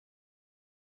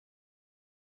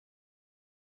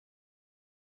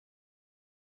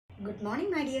Good morning,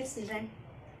 my dear children.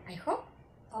 I hope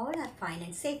all are fine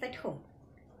and safe at home.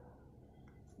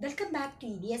 Welcome back to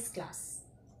EVS class.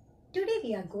 Today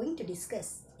we are going to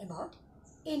discuss about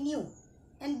a new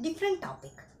and different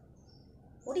topic.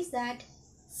 What is that?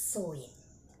 Soil.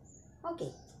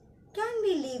 Okay, can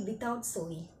we live without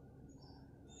soil?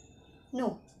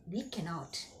 No, we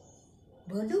cannot.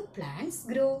 Where do plants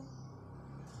grow?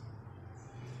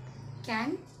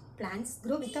 Can plants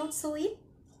grow without soil?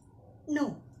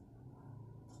 No.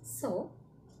 So,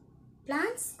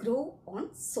 plants grow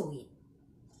on soil.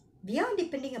 We are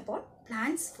depending upon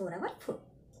plants for our food.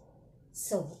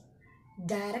 So,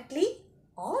 directly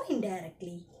or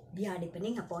indirectly, we are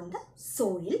depending upon the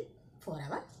soil for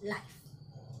our life.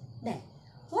 Then,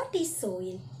 what is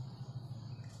soil?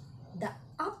 The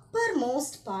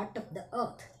uppermost part of the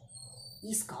earth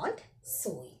is called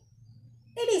soil.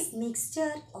 It is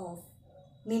mixture of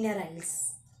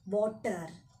minerals, water,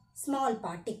 small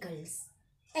particles,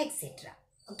 etc.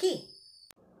 Okay.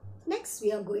 Next,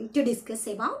 we are going to discuss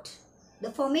about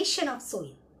the formation of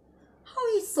soil.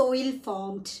 How is soil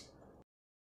formed?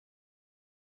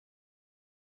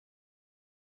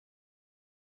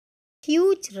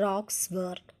 Huge rocks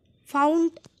were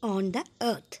found on the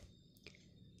earth.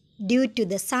 Due to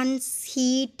the sun's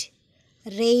heat,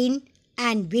 rain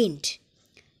and wind,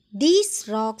 these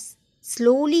rocks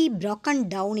slowly broken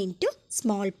down into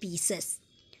small pieces.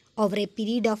 Over a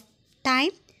period of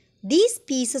time, these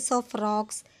pieces of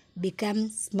rocks become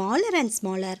smaller and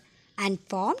smaller and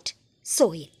formed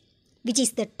soil, which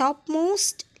is the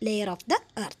topmost layer of the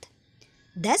earth.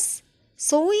 Thus,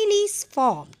 soil is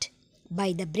formed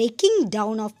by the breaking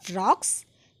down of rocks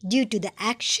due to the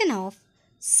action of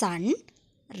sun,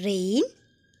 rain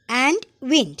and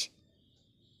wind.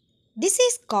 This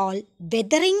is called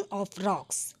weathering of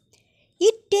rocks.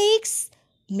 It takes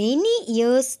many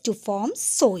years to form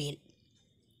soil.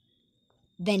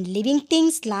 When living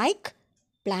things like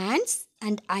plants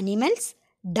and animals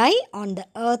die on the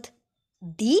earth,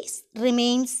 these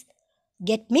remains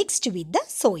get mixed with the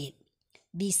soil.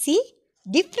 We see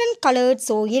different colored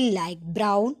soil like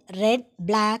brown, red,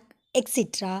 black,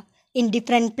 etc. in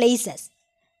different places.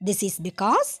 This is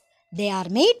because they are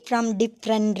made from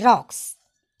different rocks.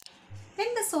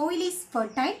 When the soil is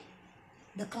fertile,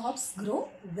 the crops grow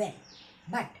well.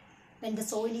 But when the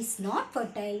soil is not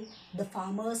fertile, the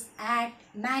farmers add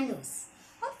manures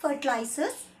or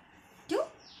fertilizers to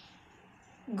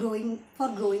growing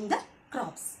the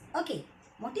crops. Okay,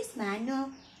 what is manure?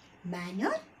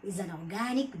 Manure is an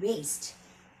organic waste.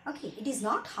 Okay, it is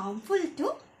not harmful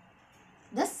to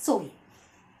the soil.